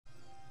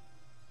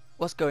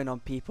What's going on,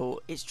 people?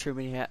 It's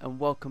Truman here and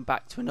welcome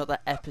back to another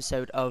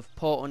episode of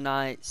Portal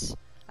Knights.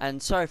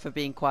 And sorry for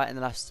being quiet in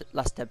the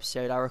last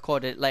episode. I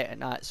recorded it late at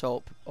night,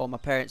 so all my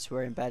parents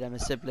were in bed and my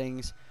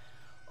siblings.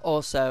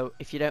 Also,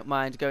 if you don't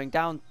mind going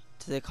down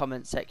to the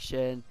comment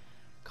section,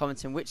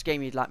 commenting which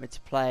game you'd like me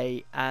to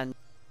play, and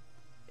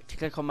if you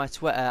click on my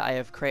Twitter, I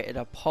have created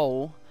a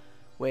poll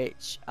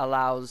which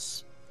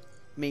allows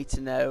me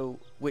to know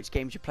which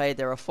games you play.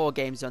 There are 4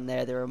 games on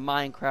there. There are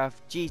Minecraft,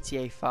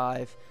 GTA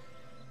 5,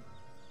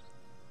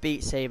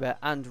 Beat Saber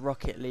and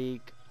Rocket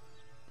League.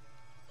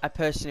 I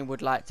personally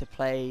would like to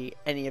play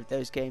any of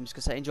those games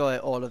because I enjoy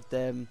all of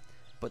them,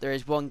 but there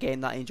is one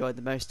game that I enjoyed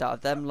the most out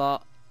of them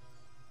lot,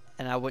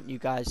 and I want you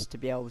guys to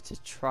be able to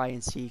try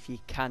and see if you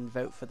can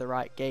vote for the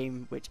right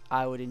game which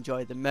I would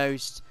enjoy the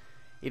most,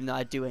 even though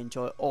I do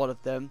enjoy all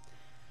of them.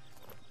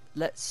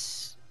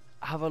 Let's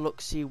have a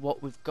look, see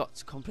what we've got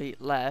to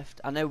complete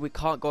left. I know we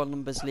can't go on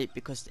Numbers Leap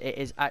because it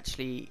is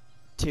actually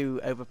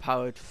too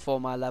overpowered for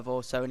my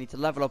level, so I need to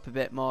level up a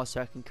bit more so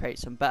I can create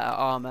some better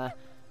armor.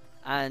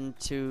 And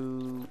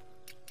to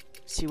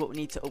see what we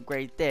need to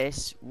upgrade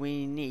this,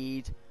 we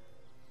need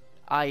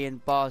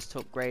iron bars to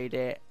upgrade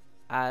it,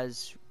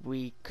 as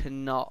we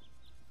cannot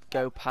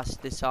go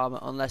past this armor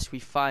unless we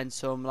find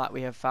some, like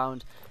we have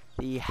found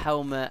the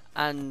helmet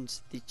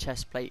and the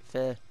chest plate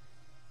for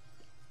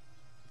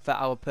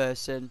our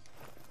person.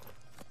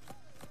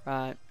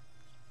 Right, in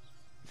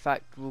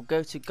fact we'll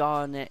go to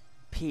Garnet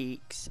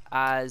Peaks,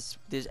 as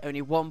there's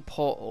only one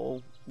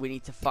portal we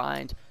need to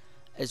find,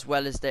 as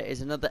well as there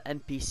is another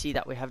NPC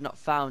that we have not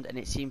found, and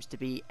it seems to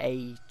be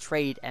a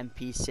trade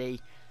NPC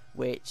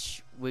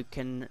which we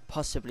can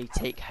possibly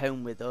take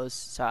home with us,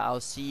 so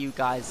I'll see you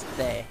guys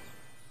there.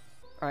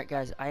 Alright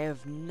guys, I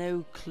have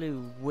no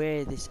clue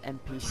where this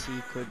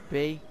NPC could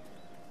be.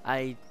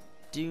 I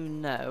do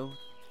know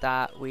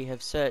that we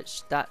have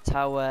searched that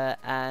tower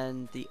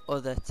and the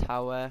other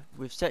tower.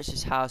 We've searched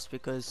this house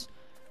because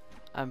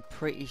I'm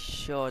pretty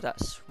sure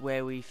that's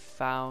where we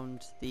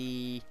found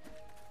the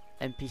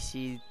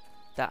NPC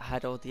that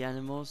had all the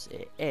animals.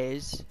 It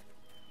is.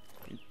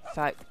 In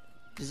fact,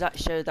 does that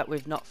show that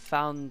we've not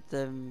found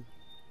them?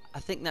 I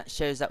think that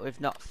shows that we've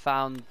not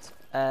found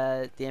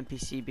the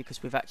NPC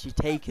because we've actually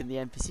taken the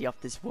NPC off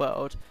this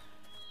world.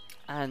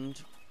 And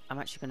I'm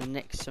actually going to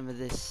nick some of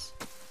these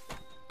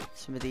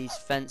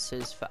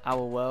fences for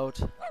our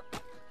world,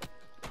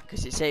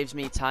 because it saves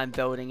me time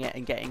building it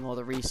and getting all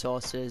the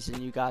resources, and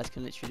you guys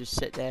can literally just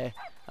sit there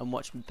and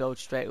watch me build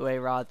straight away,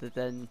 rather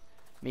than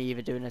me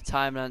either doing a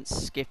time lapse,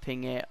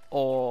 skipping it,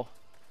 or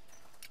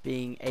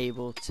being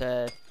able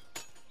to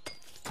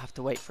have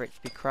to wait for it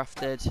to be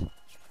crafted.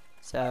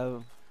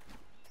 So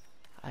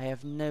I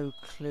have no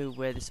clue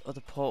where this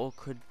other portal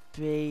could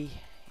be.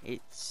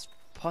 It's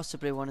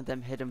possibly one of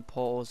them hidden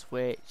portals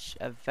which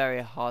are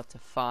very hard to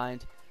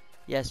find.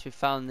 Yes, we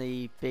found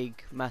the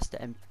big master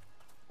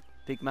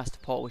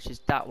portal, which is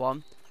that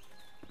one,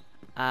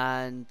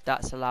 and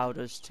that's allowed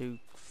us to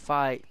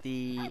fight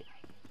the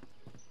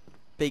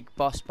big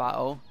boss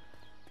battle,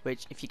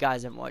 which if you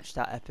guys haven't watched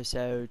that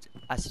episode,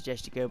 I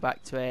suggest you go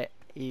back to it,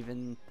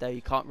 even though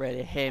you can't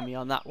really hear me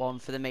on that one,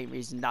 for the main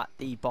reason that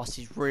the boss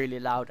is really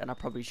loud and I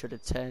probably should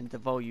have turned the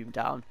volume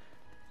down.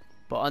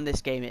 But on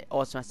this game it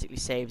automatically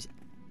saves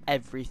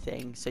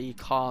everything, so you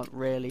can't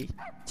really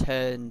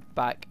turn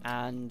back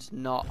and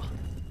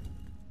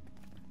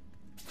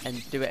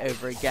do it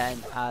over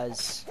again,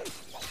 as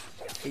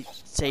it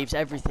saves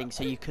everything,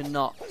 so you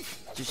cannot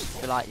just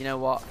be like, you know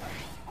what,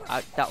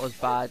 that was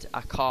bad,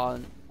 I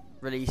can't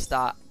release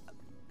that,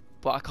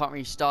 but I can't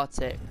restart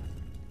it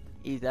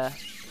either.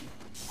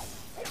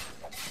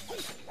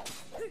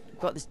 We've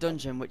got this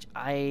dungeon which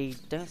I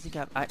don't think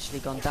I've actually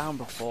gone down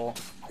before,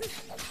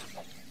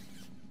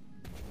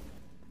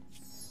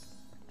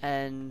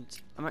 and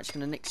I'm actually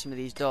going to nick some of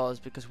these doors,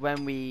 because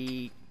when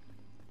we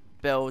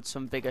build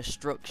some bigger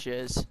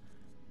structures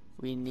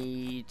we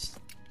need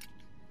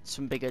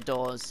some bigger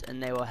doors,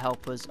 and they will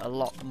help us a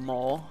lot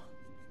more.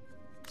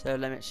 So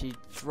let me actually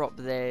drop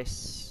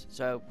this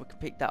so we can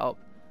pick that up.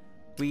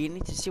 We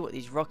need to see what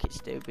these rockets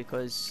do,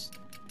 because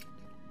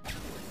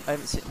I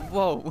haven't seen.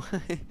 Whoa!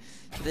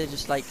 They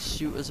just like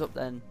shoot us up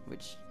then,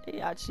 which it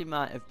actually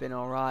might have been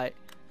alright,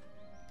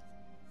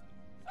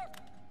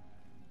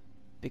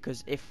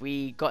 because if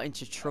we got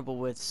into trouble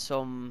with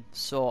some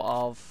sort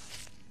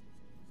of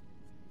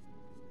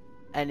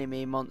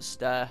enemy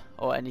monster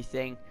or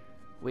anything,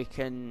 we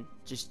can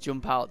just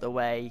jump out the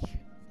way.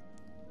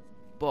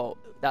 But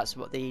that's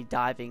what the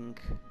diving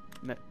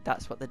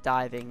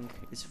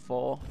is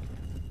for.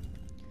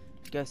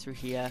 Go through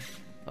here.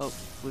 Oh,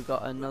 we've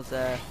got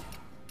another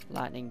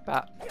lightning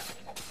bat,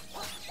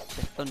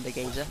 the thunder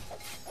gazer.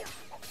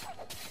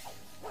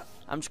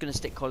 I'm just gonna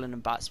stick calling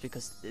them bats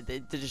because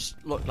they just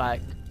look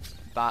like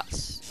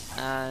bats.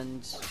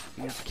 And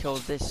you kill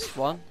this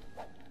one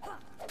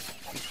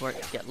before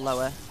it get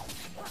lower.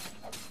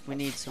 We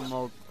need some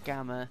more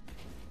gamma,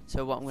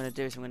 so what I'm going to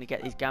do is I'm going to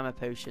get these gamma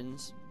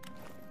potions,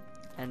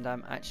 and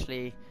I'm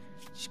actually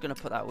just going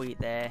to put that wheat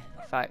there.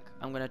 In fact,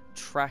 I'm going to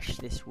trash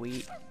this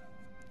wheat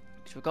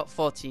blocks. We've got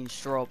 14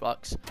 straw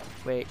blocks,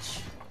 which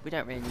we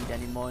don't really need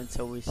anymore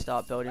until we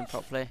start building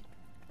properly.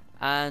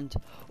 And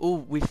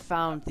oh, we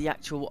found the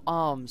actual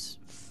arms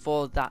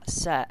for that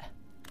set.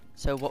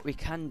 So what we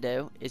can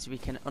do is we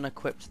can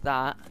unequip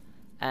that,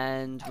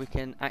 and we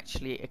can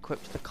actually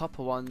equip the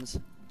copper ones.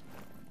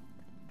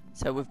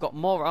 So we've got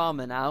more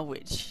armor now,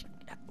 which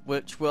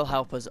will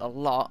help us a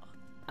lot,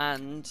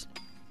 and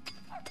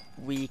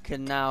we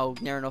can now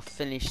near enough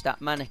finish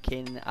that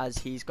mannequin as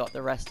he's got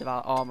the rest of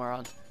our armor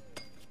on.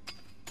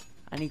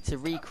 I need to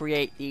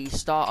recreate the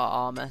starter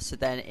armor so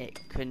then it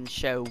can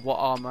show what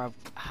armor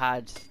I've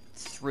had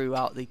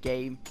throughout the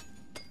game.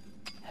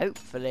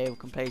 Hopefully we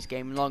can play this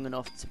game long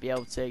enough to be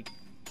able to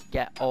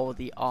get all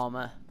the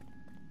armor.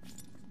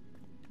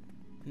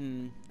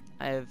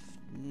 I have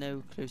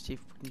no clue, see if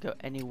we can go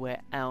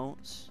anywhere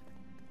else.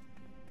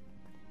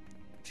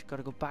 Just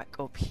gotta go back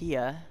up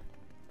here.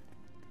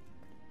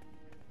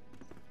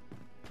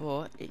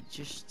 But it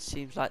just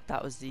seems like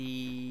that was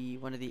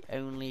one of the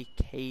only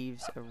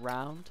caves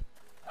around.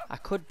 I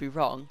could be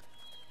wrong,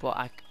 but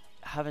I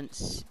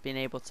haven't been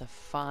able to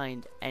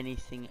find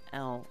anything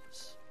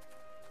else.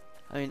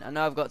 I mean, I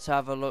know I've got to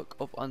have a look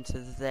up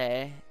onto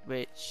there,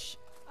 which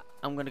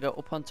I'm going to go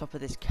up on top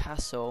of this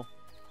castle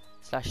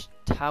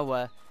 /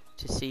 tower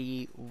to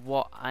see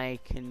what I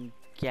can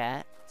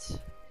get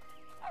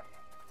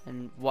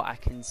and what I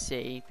can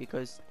see,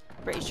 because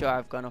I'm pretty sure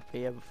I've gone up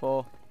here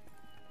before.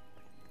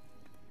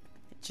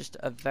 It's just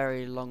a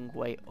very long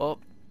way up.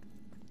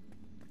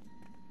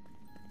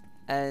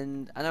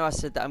 And I know I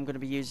said that I'm going to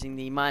be using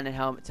the mining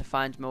helmet to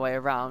find my way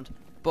around,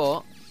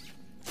 but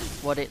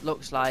what it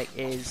looks like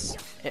is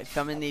if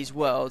I'm in these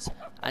worlds,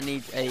 I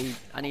need a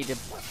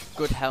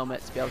good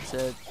helmet to be able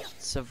to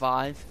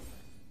survive,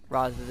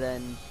 rather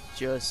than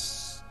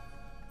just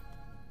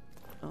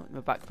my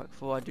backpack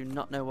full. I do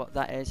not know what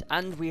that is.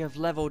 And we have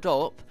leveled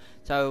up,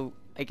 so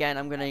again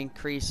I'm going to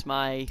increase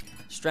my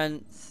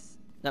strength,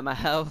 my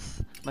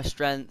health, my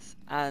strength,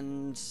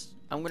 and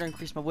I'm going to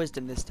increase my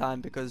wisdom this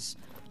time because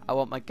I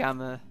want my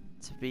gamma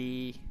to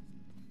be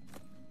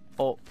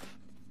up.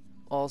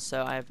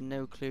 Also, I have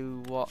no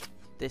clue what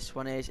this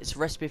one is. It's a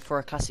recipe for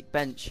a classic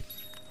bench.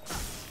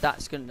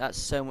 That's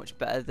so much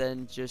better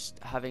than just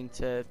having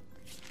to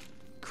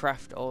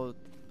craft or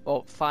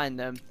find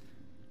them.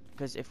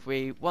 Because if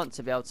we want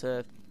to be able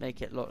to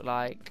make it look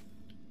like,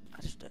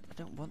 I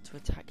don't want to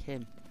attack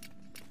him.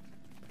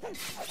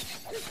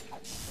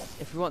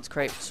 If we want to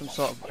create some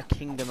sort of a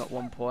kingdom at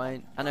one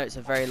point, I know it's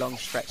a very long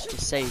stretch to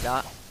say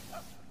that.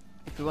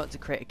 If we want to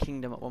create a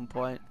kingdom at one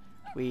point,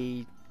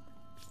 we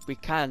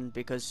can,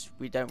 because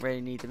we don't really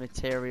need the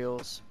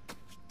materials.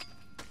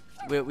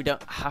 We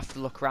don't have to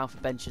look around for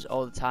benches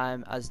all the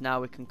time, as now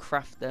we can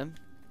craft them.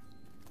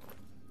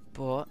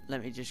 But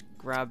let me just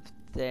grab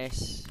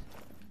this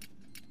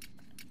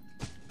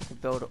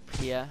and build up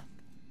here.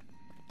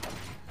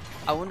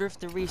 I wonder if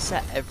they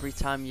reset every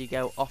time you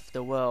go off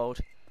the world.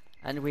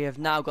 And we have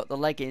now got the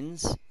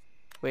leggings,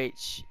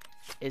 which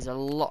is a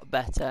lot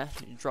better.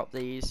 You drop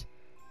these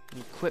and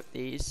equip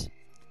these.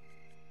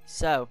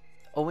 So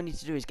all we need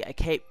to do is get a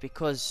cape,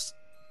 because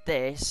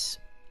this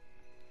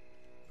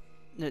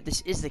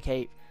is the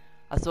cape.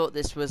 I thought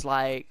this was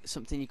like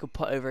something you could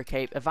put over a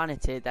cape, a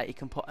vanity that you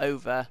can put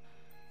over,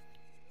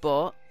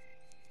 but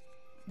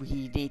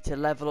we need to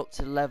level up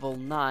to level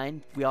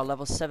 9. We are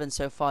level 7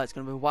 so far. It's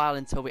going to be a while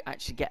until we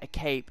actually get a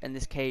cape, and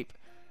this cape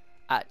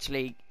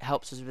actually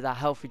helps us with our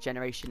health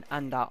regeneration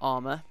and our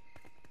armor.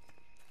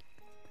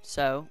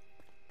 So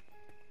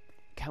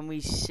can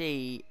we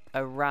see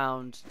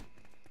around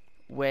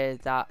where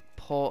that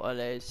portal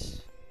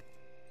is?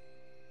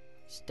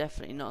 It's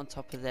definitely not on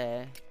top of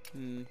there.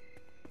 Is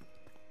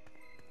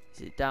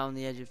it down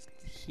the edge of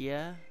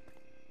here?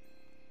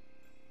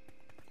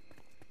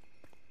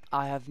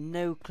 I have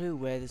no clue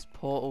where this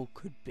portal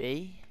could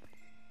be.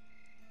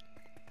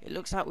 It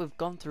looks like we've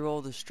gone through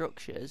all the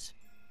structures.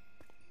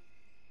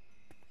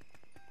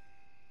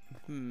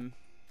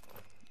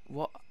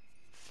 What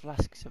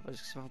flasks have I?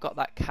 So I've got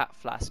that cat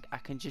flask. I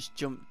can just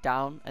jump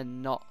down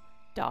and not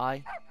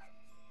die.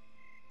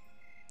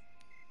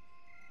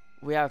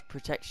 We have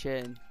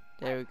protection.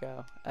 There we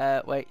go.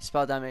 Wait,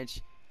 spell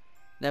damage.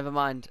 Never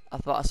mind. I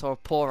thought I saw a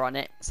paw on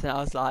it, so I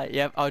was like,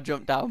 yep, I'll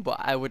jump down, but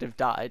I would have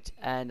died,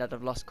 and I'd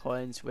have lost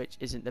coins, which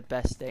isn't the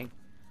best thing.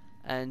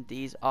 And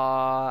these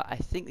are, I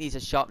think these are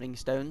sharpening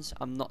stones.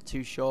 I'm not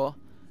too sure.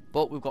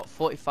 But we've got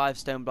 45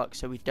 stone blocks,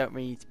 so we don't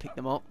really need to pick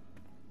them up.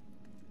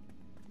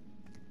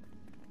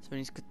 So we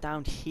need to go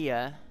down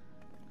here,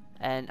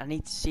 and I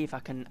need to see if I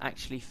can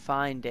actually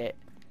find it,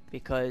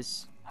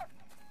 because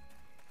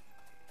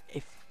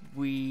if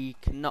we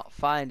cannot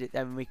find it,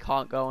 then we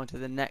can't go on to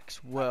the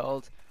next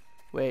world,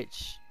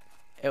 which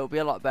it will be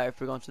a lot better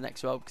if we go on to the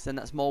next world, because then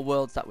that's more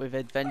worlds that we've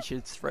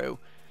adventured through.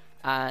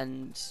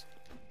 And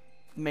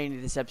mainly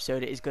this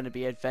episode is going to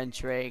be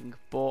adventuring,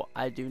 but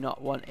I do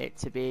not want it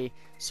to be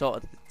sort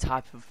of the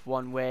type of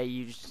one where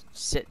you just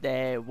sit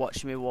there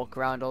watching me walk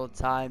around all the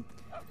time.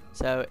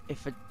 So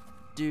if I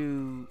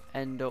do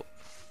end up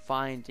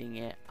finding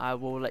it, I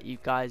will let you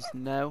guys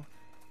know,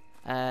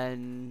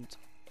 and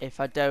if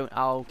I don't,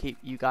 I'll keep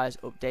you guys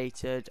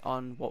updated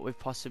on what we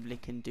possibly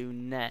can do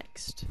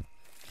next.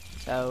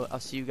 So I'll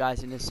see you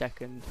guys in a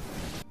second.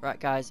 Right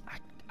guys,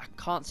 I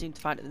can't seem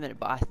to find it at the minute,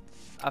 but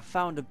I've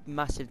found a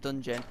massive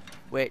dungeon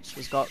which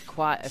has got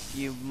quite a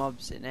few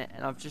mobs in it,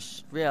 and I've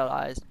just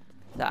realised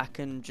that I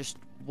can just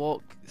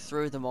walk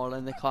through them all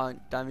and they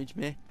can't damage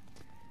me.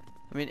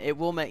 I mean, it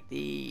will make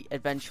the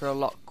adventure a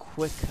lot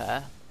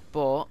quicker,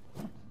 but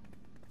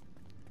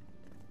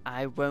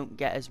I won't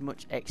get as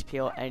much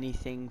XP or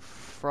anything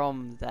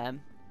from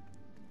them,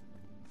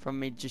 from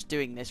me just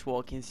doing this,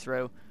 walking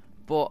through.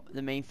 But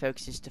the main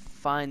focus is to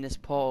find this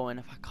portal, and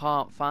if I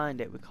can't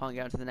find it, we can't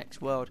get on to the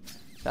next world.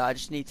 So I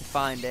just need to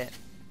find it.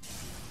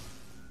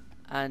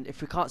 And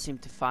if we can't seem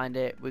to find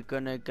it, we're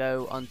gonna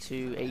go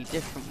onto a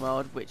different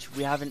world, which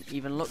we haven't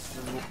even looked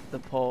for the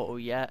portal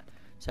yet.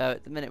 So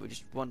at the minute we're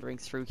just wandering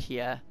through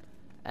here,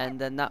 and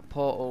then that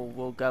portal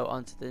will go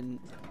onto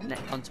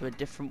onto a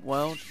different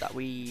world that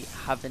we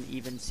haven't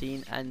even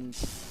seen. And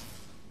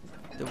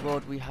the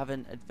world we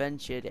haven't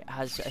adventured, it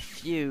has a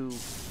few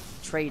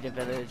trader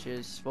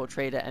villagers or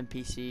trader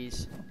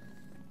NPCs.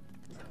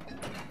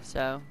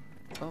 So,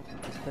 oh,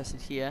 this person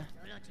here,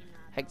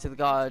 Hector the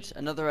Guard,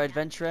 another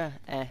adventurer.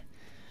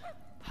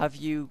 Have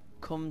you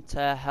come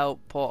to help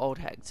poor old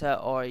Hector,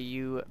 or are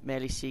you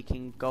merely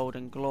seeking gold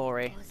and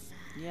glory?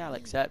 Yeah, I'll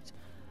accept.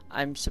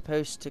 I'm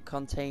supposed to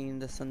contain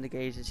the Thunder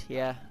Gazers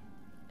here.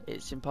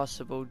 It's an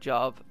impossible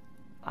job.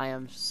 I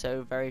am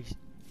so very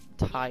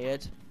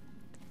tired.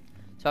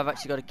 So I've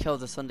actually got to kill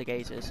the Thunder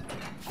Gazers.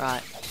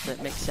 Right, so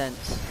it makes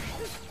sense.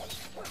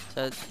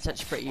 So it's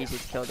actually pretty easy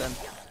to kill them.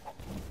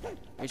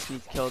 We just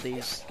need to kill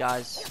these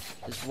guys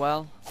as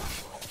well.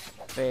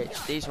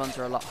 Which, these ones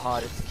are a lot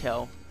harder to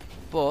kill.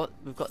 But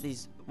we've got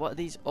these, what are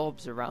these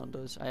orbs around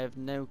us? I have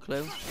no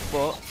clue.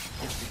 But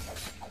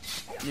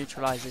if we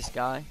neutralise this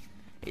guy,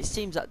 it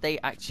seems that they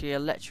actually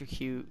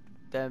electrocute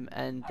them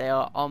and they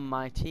are on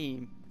my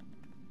team.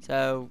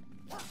 So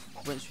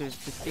once we've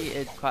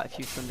defeated quite a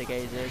few Thunder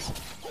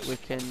Gazers, we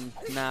can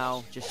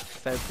now just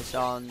focus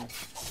on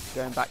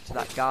going back to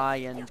that guy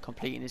and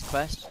completing his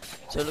quest.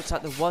 So it looks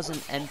like there was an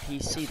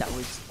NPC that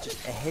was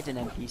just a hidden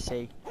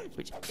NPC,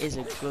 which is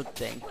a good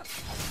thing.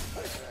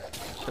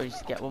 So we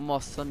just get one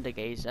more Thunder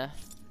Gazer,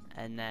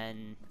 and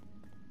then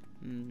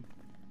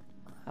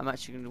I'm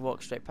actually going to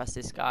walk straight past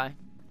this guy.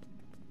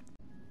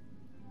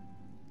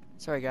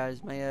 Sorry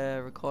guys, my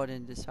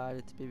recording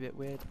decided to be a bit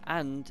weird,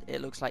 and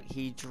it looks like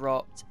he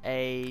dropped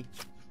a...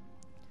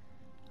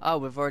 Oh,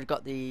 we've already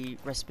got the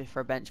recipe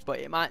for a bench, but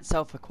it might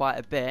sell for quite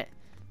a bit.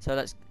 So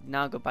let's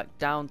now go back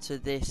down to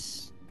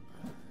this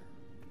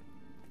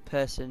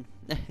person.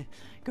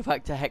 Go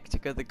back to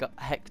Hector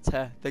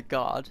the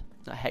God,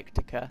 not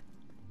Hector.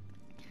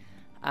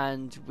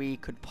 And we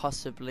could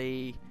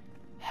possibly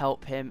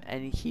help him,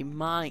 and he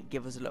might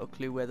give us a little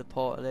clue where the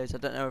portal is. I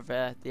don't know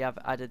if they have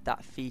added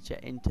that feature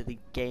into the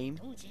game.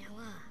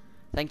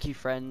 Thank you,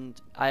 friend.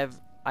 I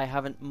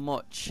haven't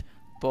much,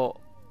 but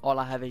all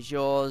I have is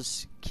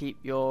yours. Keep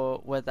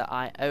your weather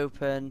eye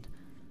open.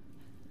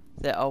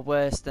 There are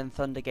worse than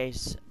Thunder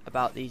Gaze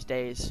about these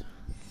days.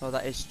 Well,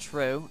 that is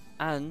true.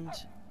 And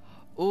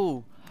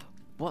ooh,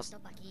 what's?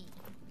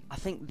 I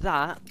think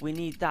that we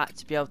need that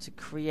to be able to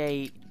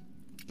create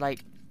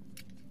like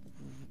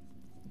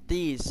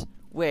these,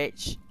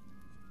 which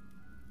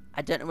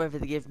I don't know whether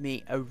they give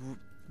me a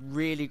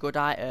really good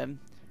item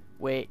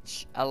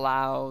which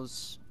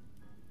allows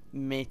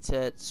me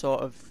to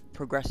sort of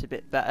progress a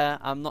bit better.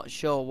 I'm not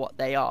sure what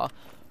they are,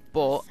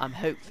 but I'm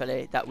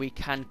hopefully that we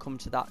can come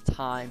to that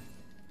time.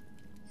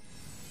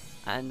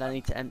 And I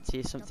need to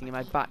empty something in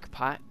my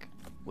backpack,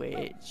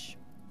 which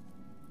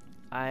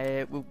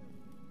I will,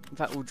 in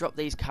fact we'll drop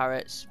these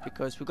carrots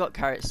because we've got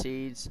carrot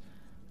seeds.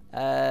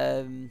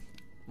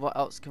 What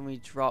else can we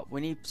drop?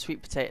 We need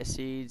sweet potato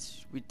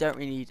seeds. We don't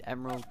really need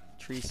emerald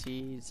tree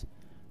seeds.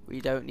 We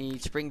don't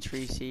need spring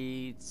tree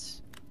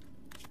seeds.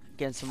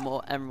 Again, some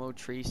more emerald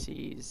tree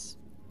seeds.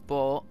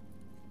 But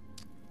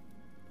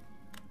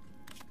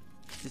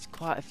there's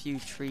quite a few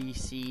tree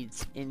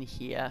seeds in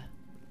here.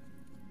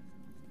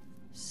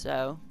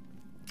 So,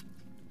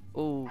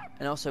 oh,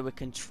 and also we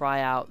can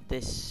try out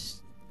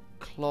this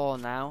claw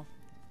now.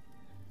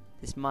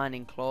 This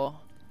mining claw.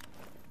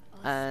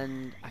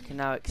 And I can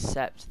now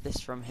accept this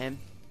from him,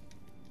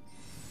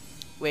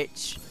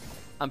 which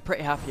I'm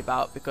pretty happy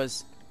about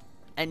because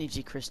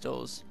energy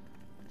crystals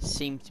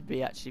seem to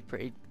be actually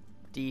pretty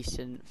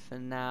decent for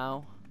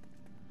now.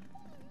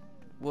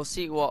 We'll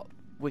see what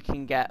we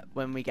can get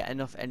when we get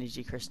enough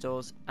energy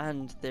crystals.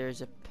 And there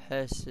is a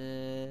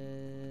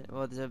person,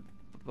 well, there's a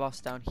boss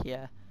down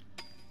here.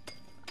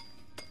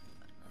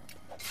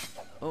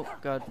 Oh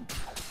god,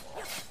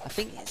 I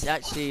think it's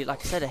actually,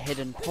 like I said, a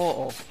hidden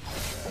portal.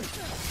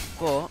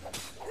 But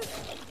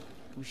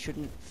we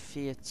shouldn't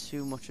fear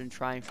too much and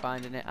try and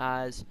finding it,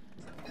 as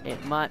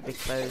it might be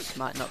closed,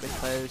 might not be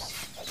closed,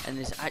 and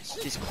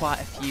there's quite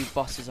a few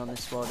bosses on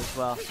this world as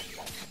well,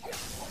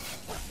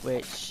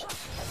 which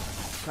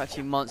quite a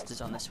few monsters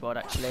on this world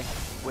actually,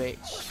 which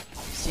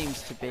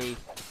seems to be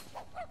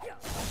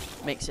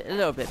makes it a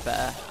little bit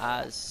better,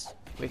 as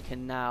we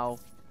can now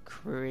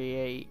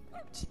create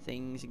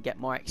things and get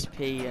more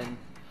XP. And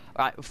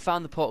right, we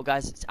found the portal,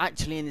 guys. It's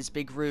actually in this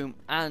big room,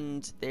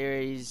 and there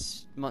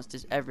is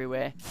monsters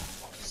everywhere.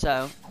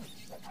 So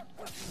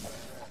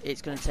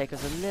it's going to take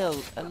us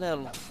a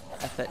little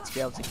effort to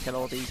be able to kill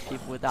all these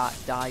people without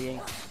dying.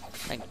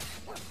 Thank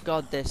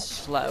God they're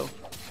slow,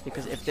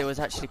 because if they was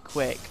actually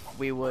quick,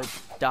 we would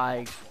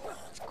die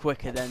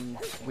quicker than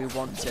we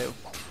want to.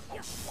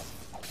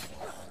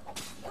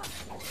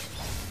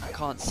 I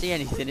can't see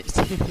anything. It's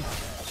I'm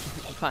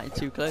fighting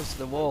too close to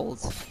the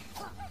walls.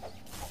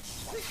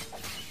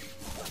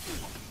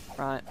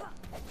 Right.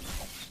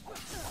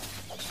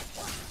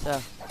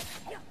 So,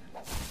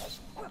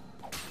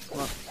 come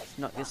on, let's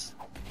knock this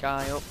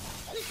guy up.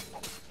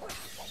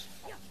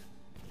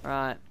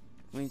 Right.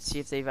 We need to see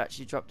if they've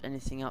actually dropped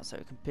anything else that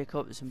we can pick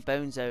up. There's some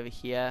bones over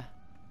here,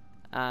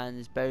 and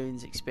there's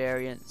bones,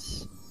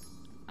 experience,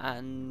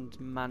 and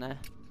mana.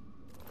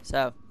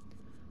 So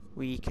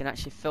we can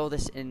actually fill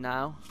this in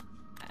now,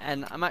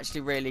 and I'm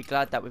actually really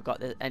glad that we've got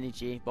the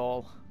energy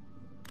ball,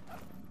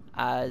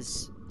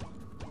 as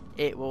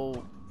it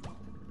will.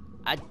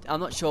 I'm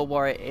not sure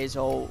what it is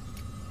or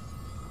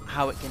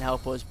how it can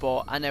help us,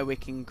 but I know we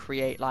can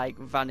create like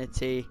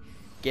vanity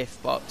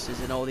gift boxes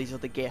and all these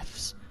other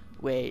gifts,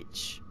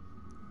 which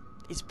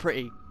is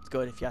pretty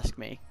good if you ask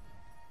me.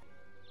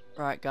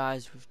 Right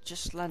guys, we've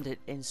just landed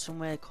in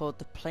somewhere called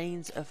the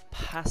Plains of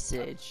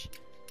Passage.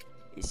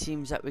 It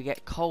seems that we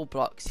get coal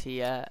blocks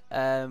here.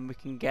 We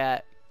can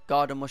get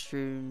garden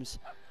mushrooms,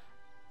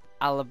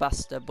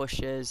 alabaster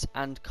bushes,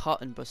 and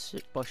cotton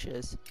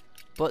bushes.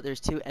 But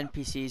there's 2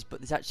 NPCs, but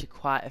there's actually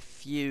quite a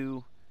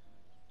few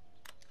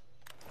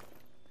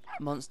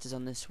monsters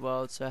on this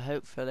world, so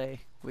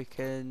hopefully we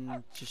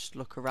can just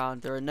look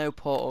around. There are no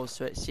portals,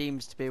 so it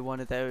seems to be one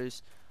of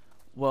those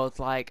worlds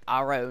like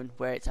our own,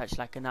 where it's actually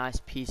like a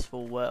nice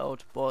peaceful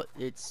world, but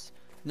it's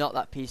not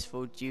that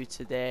peaceful due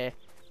to there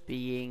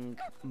being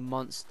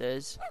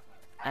monsters.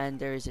 And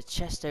there is a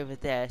chest over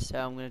there, so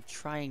I'm going to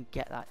try and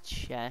get that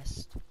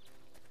chest.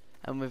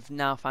 And we've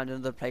now found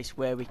another place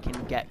where we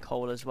can get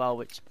coal as well,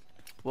 which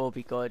will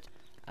be good.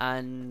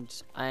 And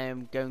I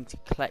am going to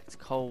collect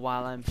coal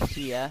while I'm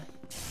here.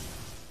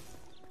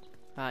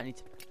 I need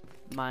to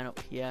mine up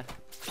here.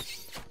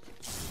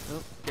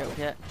 Oh, get up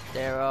here.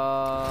 There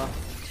are...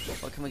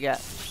 What can we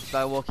get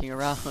by walking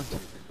around?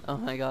 Oh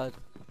my god.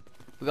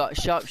 We got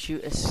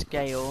sharpshooter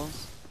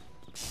scales.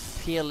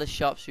 Peerless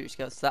sharpshooter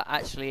scales. So that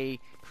actually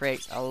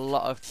creates a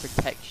lot of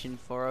protection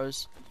for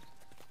us.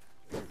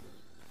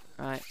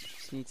 Right,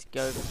 just need to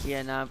go over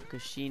here now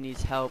because she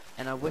needs help,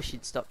 and I wish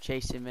he'd stop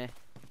chasing me.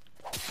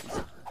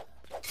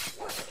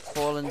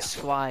 Fallen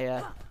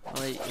Squire.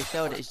 Well, he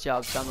failed at his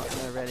job, so I'm not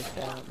going to really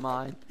fail at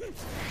mine,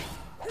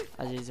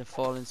 as he's a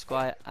fallen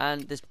squire.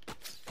 And this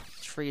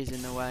tree is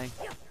in the way.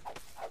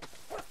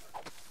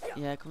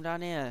 Yeah, come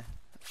down here.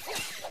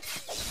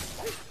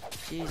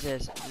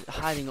 Jesus,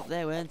 hiding up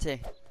there, weren't he?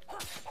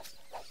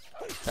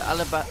 The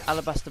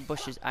alabaster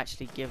bushes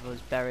actually give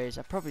us berries.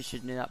 I probably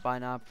should know that by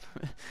now.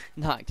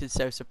 Not acting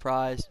so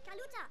surprised.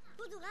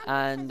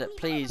 And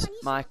please,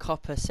 my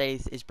copper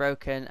safe is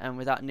broken, and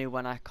without a new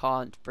one I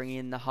can't bring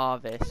in the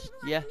harvest.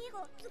 Yeah?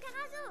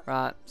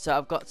 Right, so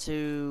I've got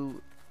to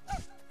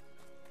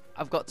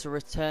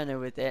return her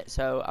with it,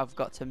 so I've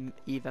got to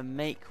either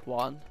make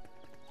one,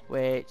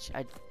 which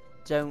I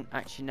don't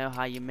actually know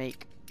how you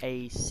make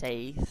a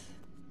safe.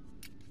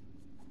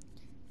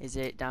 Is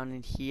it down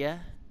in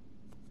here?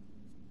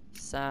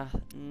 I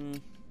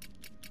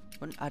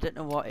don't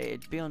know what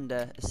it'd be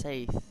under a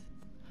safe.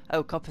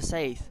 Oh, copper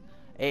safe.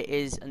 It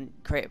is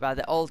created by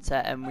the altar,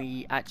 and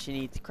we actually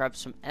need to grab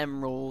some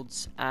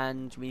emeralds,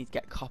 and we need to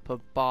get copper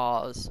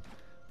bars.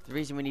 The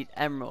reason we need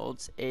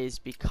emeralds is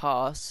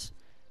because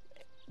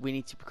we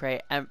need to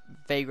create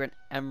vagrant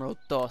emerald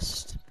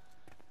dust.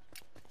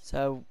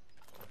 So,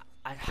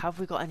 have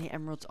we got any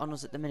emeralds on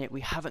us at the minute?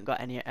 We haven't got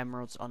any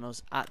emeralds on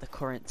us at the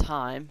current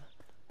time,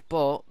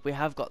 but we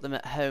have got them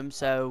at home,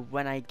 so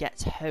when I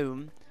get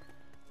home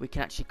we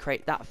can actually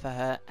create that for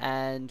her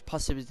and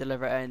possibly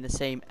deliver her in the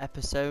same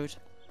episode.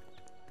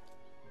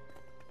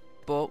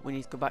 But we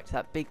need to go back to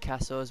that big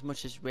castle, as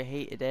much as we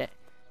hated it,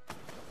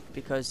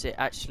 because it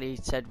actually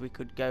said we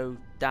could go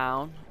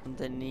down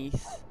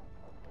underneath,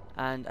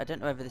 and I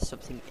don't know whether there's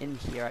something in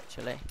here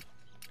actually,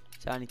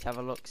 so I need to have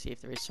a look, see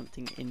if there is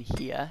something in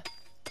here.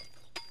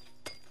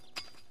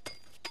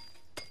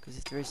 Because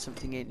if there is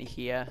something in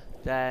here,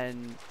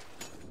 then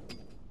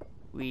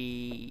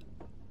we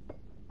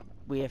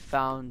have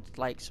found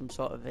like some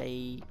sort of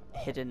a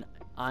hidden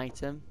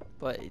item,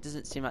 but it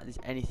doesn't seem like there's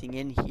anything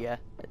in here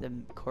at the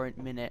current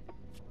minute.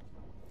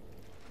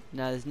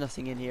 No, there's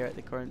nothing in here at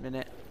the current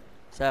minute,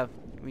 so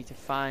we need to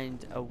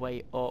find a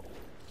way up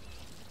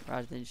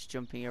rather than just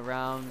jumping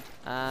around.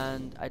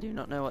 And I do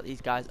not know what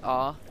these guys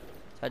are,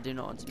 so I do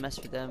not want to mess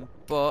with them,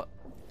 but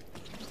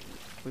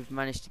we've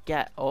managed to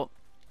get up.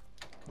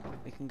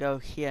 We can go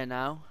here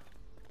now.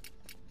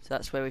 So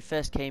that's where we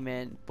first came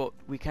in, but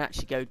we can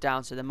actually go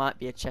down, so there might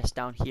be a chest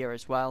down here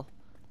as well.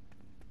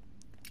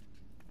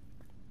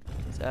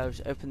 So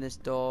just open this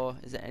door.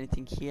 Is there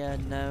anything here?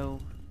 No.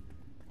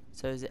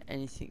 So is there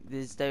anything?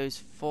 There's those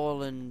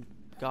fallen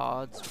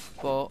guards,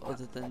 but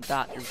other than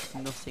that, there's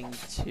nothing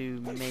too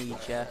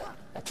major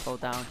at all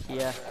down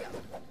here.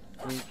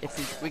 I mean,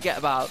 if we get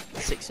about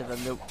 6 of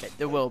them,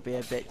 there will be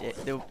a bit.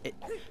 If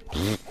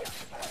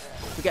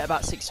we get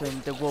about 6 of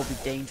them, they will be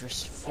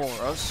dangerous for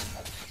us.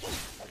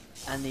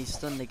 And these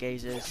thunder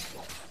gazers,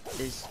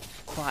 there's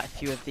quite a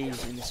few of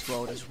these in this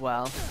world as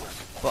well.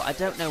 But I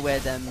don't know where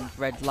them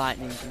red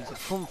lightning things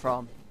have come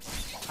from,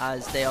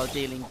 as they are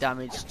dealing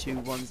damage to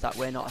ones that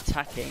we're not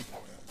attacking,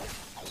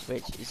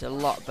 which is a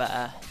lot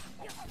better,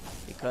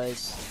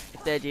 because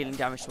if they're dealing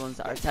damage to ones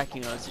that are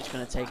attacking us, it's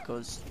going to take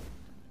us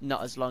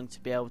not as long to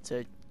be able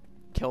to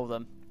kill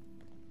them.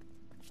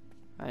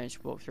 Right,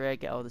 just walk through here,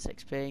 get all this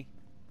XP.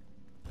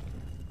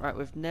 Right,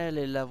 we've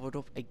nearly leveled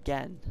up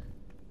again.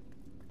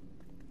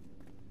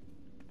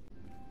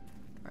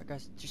 Right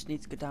guys, just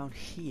need to go down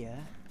here,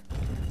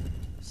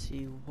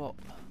 see what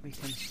we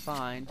can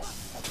find.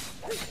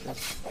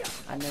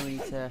 I know we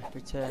need to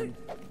return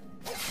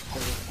to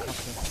the proper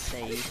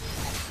save.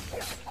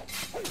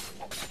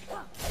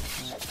 Right.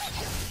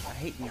 I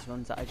hate these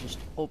ones that are just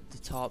up the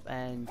top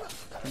and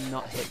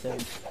cannot hit them.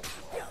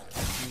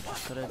 You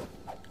just gotta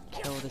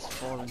kill this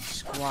fallen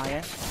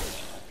squire,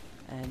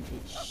 and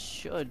it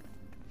should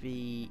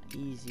be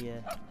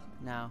easier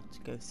now to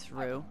go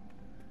through.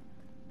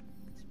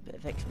 There's a bit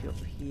of XP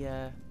up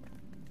here,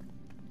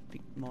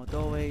 more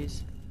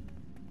doorways.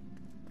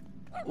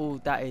 Oh,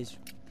 that is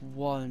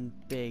one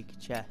big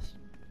chest.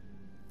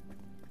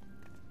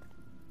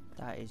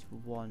 That is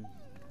one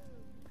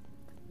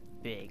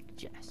big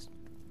chest.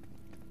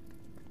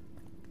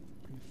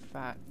 In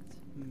fact,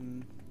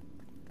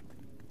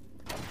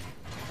 I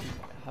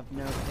have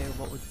no idea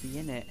what would be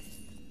in it.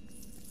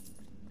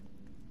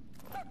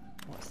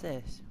 What's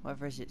this?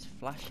 Whatever it is, it's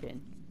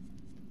flashing.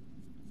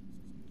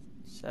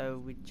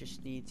 So we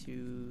just need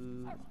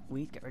to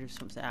get rid of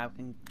something. We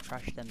can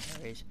trash them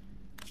berries.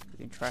 We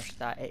can trash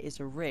that. It is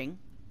a ring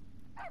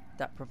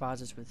that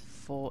provides us with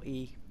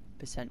 40%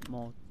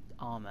 more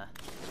armor,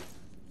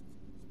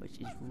 which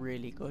is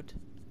really good.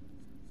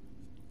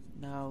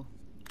 Now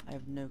I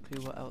have no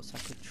clue what else I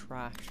could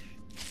trash.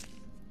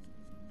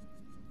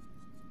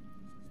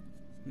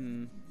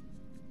 If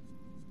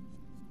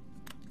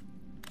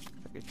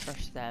I could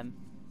trash them,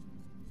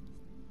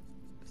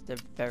 because they're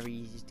very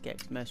easy to get,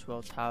 because most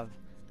worlds have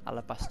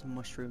alabaster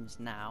mushrooms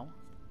now.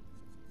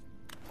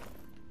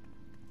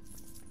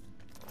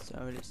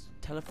 So let's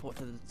teleport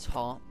to the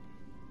top.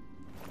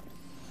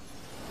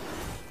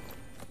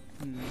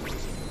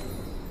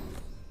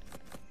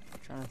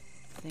 Trying to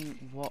think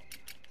what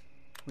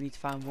we need to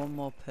find. One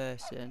more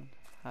person.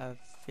 I have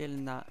a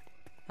feeling that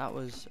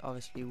was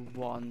obviously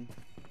one,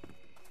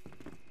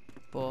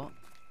 but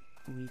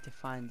we need to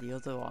find the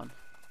other one.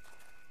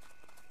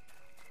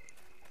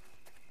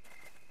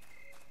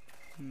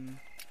 In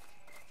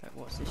fact,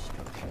 what's this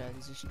structure?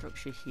 There's a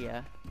structure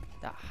here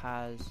that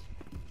has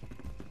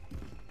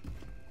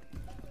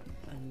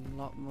a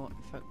lot more.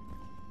 In fact,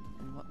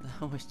 what the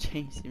hell was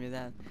chasing me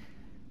then?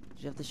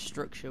 You have the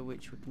structure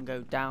which we can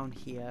go down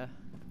here,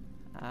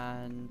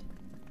 and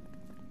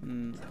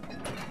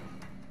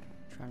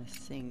trying to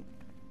think.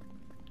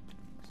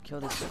 Let's kill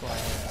this squire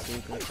so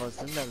we can cause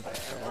the level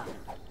control.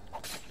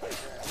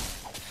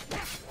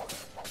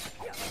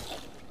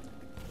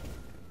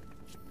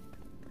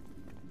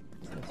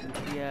 Go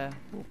through here.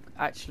 We'll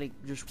actually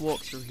just walk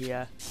through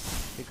here,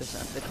 because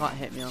they can't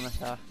hit me unless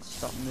I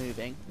stop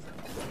moving.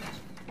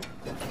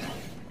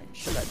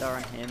 Shut that door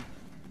on him.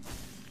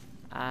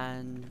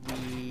 And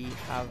we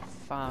have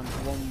found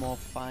one more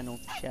final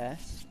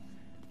chest,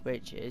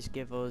 which is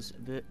give us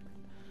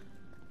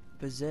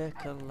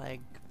berserker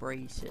leg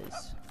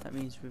braces. That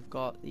means we've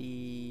got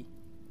the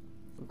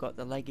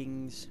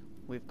leggings,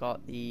 we've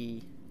got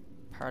the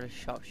Paralysis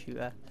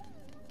Sharpshooter,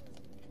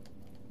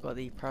 we've got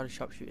the Paralysis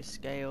Sharpshooter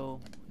scale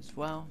as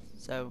well.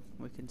 So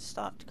we can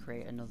start to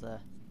create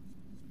another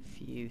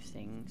few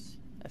things.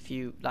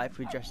 Like if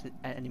we dress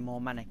any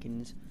more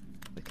mannequins,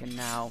 we can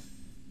now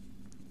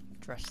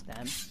dress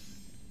them.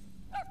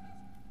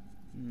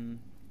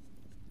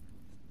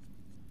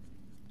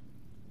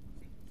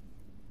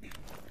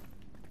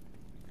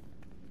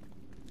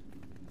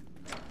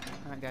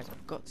 Alright guys,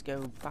 I've got to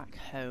go back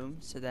home,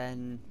 so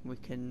then we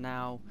can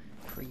now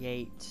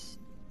create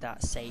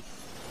that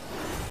safe.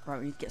 Right,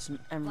 we need to get some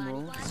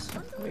emeralds,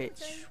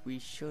 which we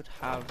should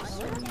have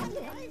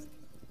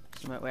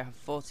some. We have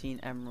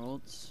 14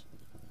 emeralds.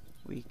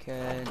 We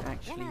can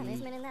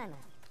actually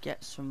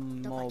get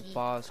some more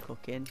bars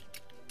cooking,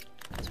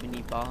 as we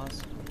need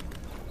bars.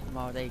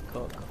 While they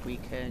cook, we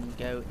can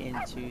go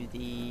into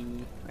the,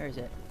 where is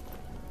it?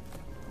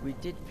 We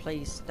did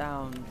place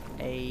down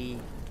a,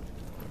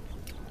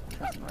 I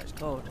don't know what it's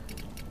called.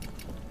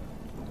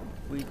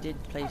 We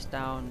did place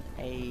down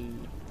a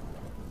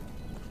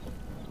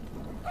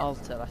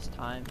altar last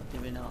time,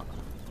 did we not?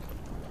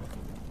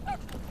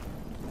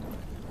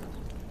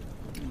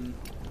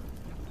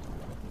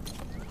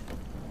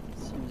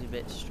 Seems a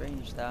bit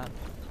strange that.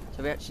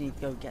 So we actually need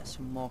to go get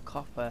some more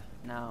copper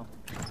now,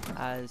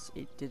 as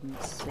it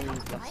didn't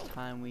save last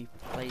time we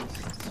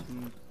placed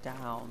some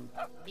down.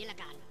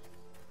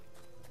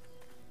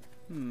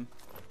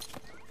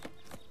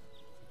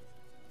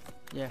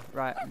 Yeah,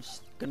 right, I'm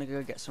just gonna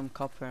go get some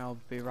copper and I'll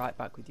be right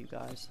back with you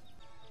guys.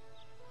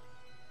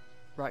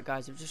 Right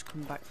guys, I've just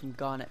come back from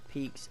Garnet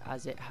Peaks,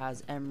 as it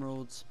has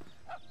emeralds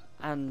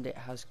and it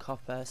has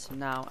copper, so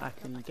now I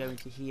can go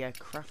into here,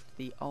 craft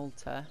the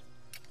altar,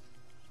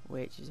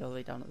 which is all the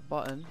way down at the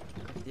bottom,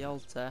 craft the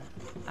altar,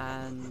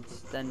 and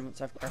then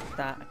once I've crafted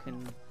that I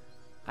can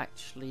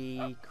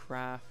actually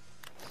craft,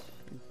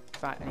 in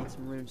fact I need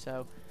some room,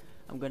 so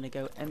I'm going to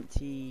go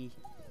empty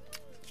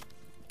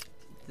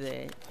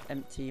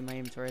my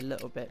inventory a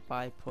little bit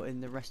by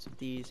putting the rest of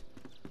these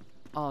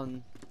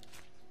on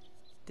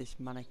this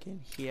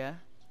mannequin here,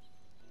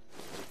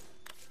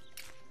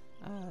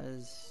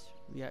 as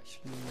we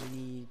actually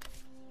need,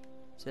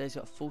 so there's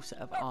got a full set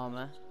of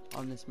armor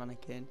on this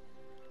mannequin,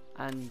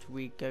 and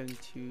we're going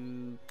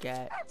to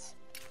get,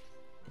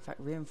 in fact,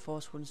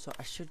 reinforced wooden sword.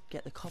 I should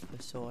get the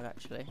copper sword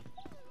actually.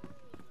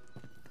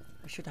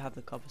 I should have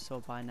the copper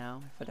sword by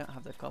now if I don't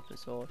have the copper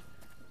sword.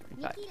 In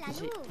fact,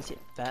 is it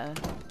better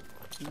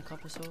than the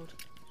copper sword?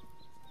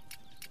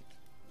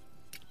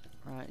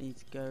 Right, I need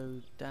to go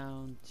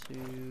down to,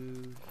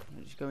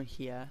 I'm just going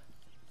here.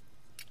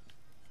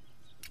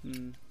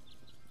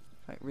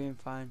 Right,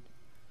 refine.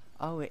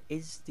 Oh, it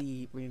is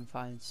the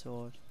refine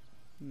sword.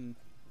 I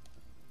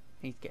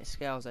need to get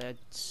scales. I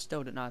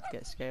still don't know how to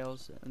get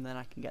scales, and then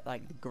I can get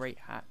like the great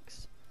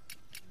hacks.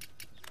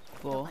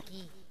 But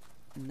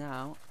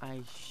now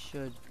I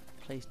should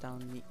place down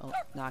the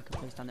now I can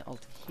place down the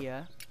altar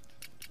here.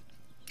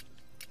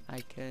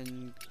 I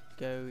can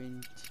go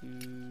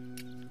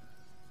into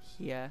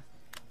here,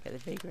 get the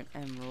vagrant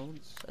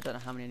emeralds. I don't know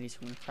how many I need, so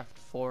I'm going to craft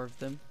 4 of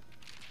them.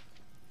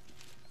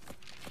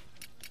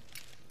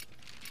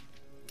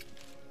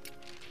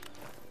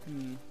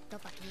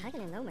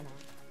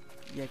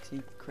 Yeah, because I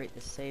need to create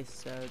the safe,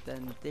 so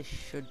then this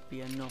should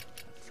be enough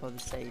for the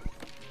safe.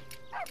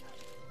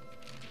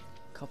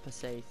 Copper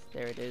safe,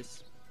 there it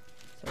is.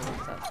 So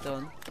once that's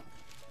done,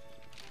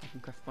 I can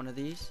craft one of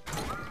these.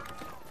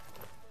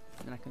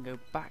 And then I can go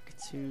back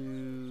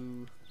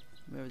to,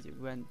 where was it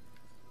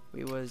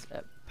we was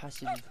at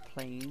Passage of the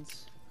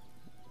Plains.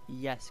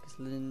 Yes,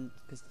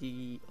 because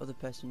the other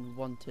person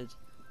wanted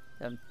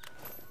them.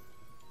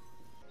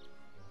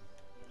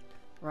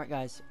 Right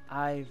guys,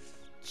 I've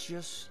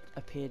just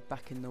appeared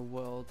back in the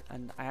world,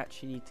 and I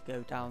actually need to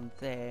go down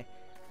there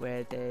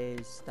where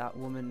there's that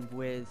woman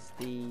with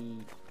the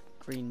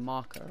green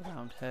marker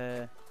around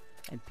her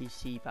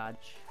NPC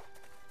badge,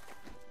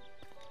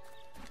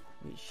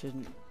 which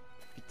shouldn't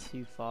be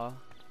too far.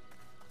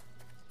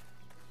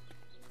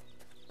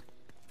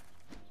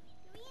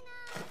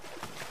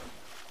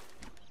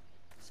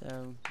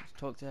 So let's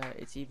talk to her.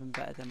 It's even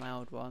better than my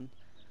old one.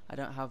 I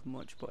don't have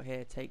much, but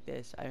here, take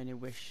this. I only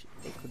wish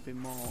it could be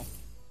more.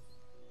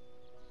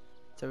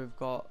 So we've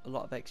got a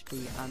lot of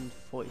XP and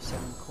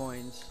 47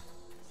 coins.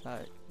 So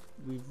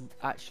we're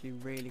actually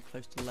really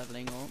close to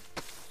leveling up.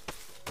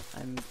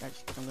 I'm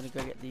going to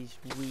go get these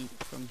wheat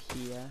from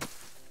here.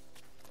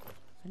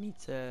 I need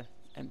to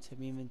empty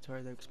my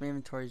inventory though, because my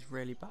inventory is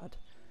really bad.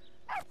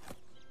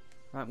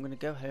 Right, I'm going to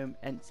go home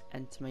and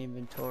enter my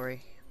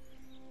inventory.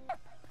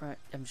 Right,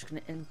 I'm just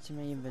going to enter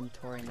my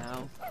inventory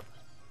now,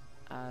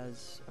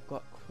 as I've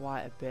got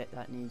quite a bit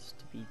that needs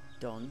to be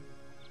done.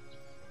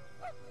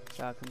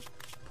 So I can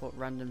put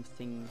random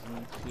things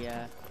in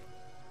here.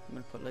 I'm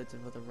going to put loads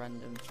of other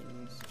random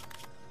things,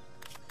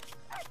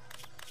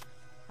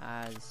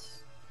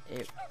 as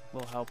it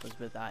will help us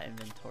with that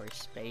inventory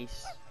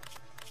space.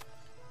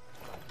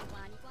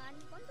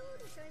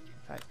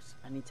 In fact,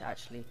 I need to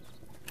actually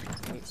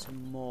create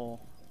some more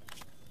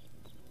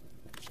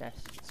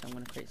chests. So I'm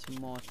going to create some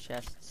more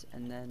chests,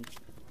 and then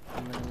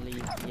I'm going to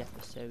leave the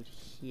episode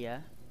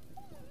here.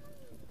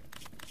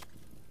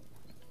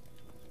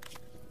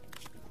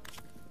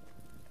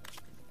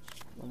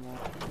 One more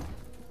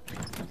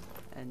thing.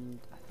 And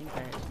I think I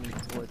actually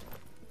need wood.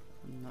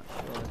 I'm not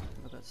sure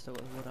if I've still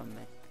got the wood on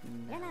me.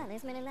 No.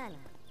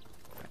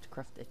 To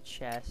craft a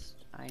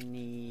chest, I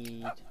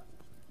need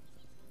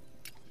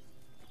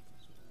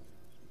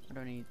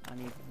I need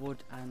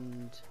wood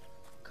and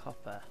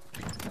copper.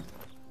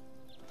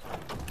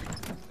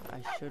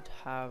 I should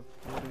have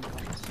wood and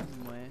copper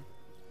somewhere.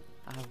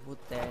 I have wood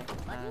there,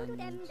 and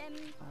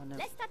oh no, I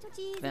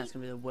think that's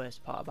gonna be the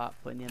worst part about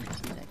putting the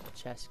NPCs next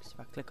to chests, because if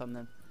I click on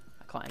them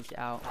I can't exit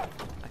out.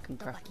 I can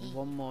craft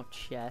one more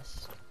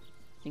chest.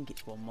 I think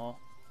it's one more.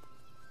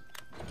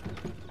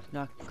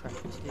 No, I can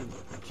craft 2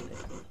 actually.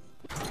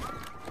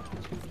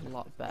 A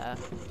lot better.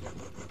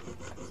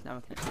 So now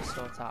we can actually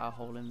sort out our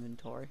whole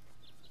inventory.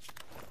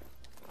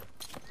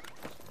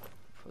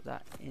 Put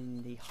that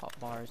in the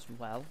hotbar as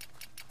well.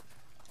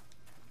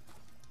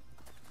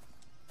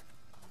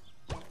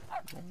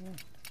 There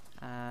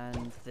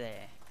and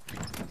there.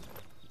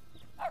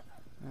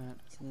 Right,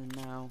 so then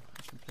now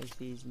I can place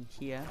these in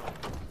here,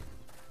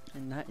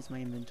 and that is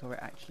my inventory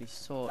actually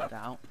sorted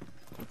out.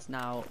 It's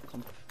now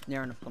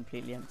near enough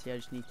completely empty. I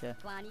just need to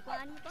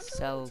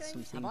sell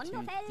something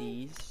to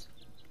these.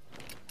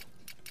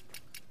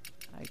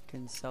 I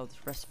can sell this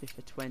recipe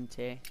for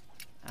 20,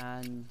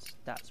 and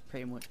that's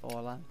pretty much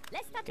all I'm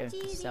going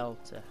to sell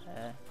to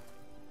her.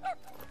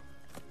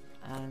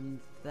 And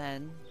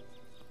then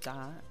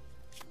that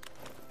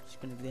is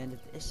going to be the end of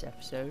this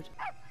episode.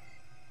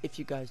 If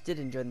you guys did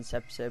enjoy this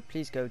episode,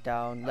 please go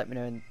down, let me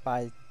know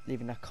by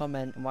leaving a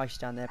comment, and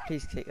whilst you're down there,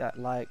 please click that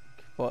like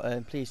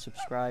button, please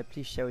subscribe,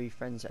 please share with your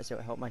friends, as it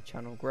will help my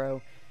channel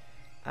grow.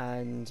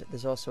 And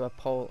there's also a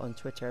poll on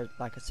Twitter,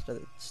 like I said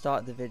at the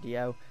start of the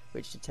video,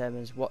 which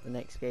determines what the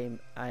next game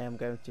I am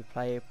going to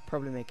play.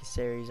 Probably make a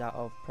series out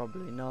of,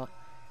 probably not.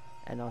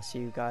 And I'll see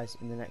you guys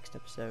in the next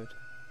episode.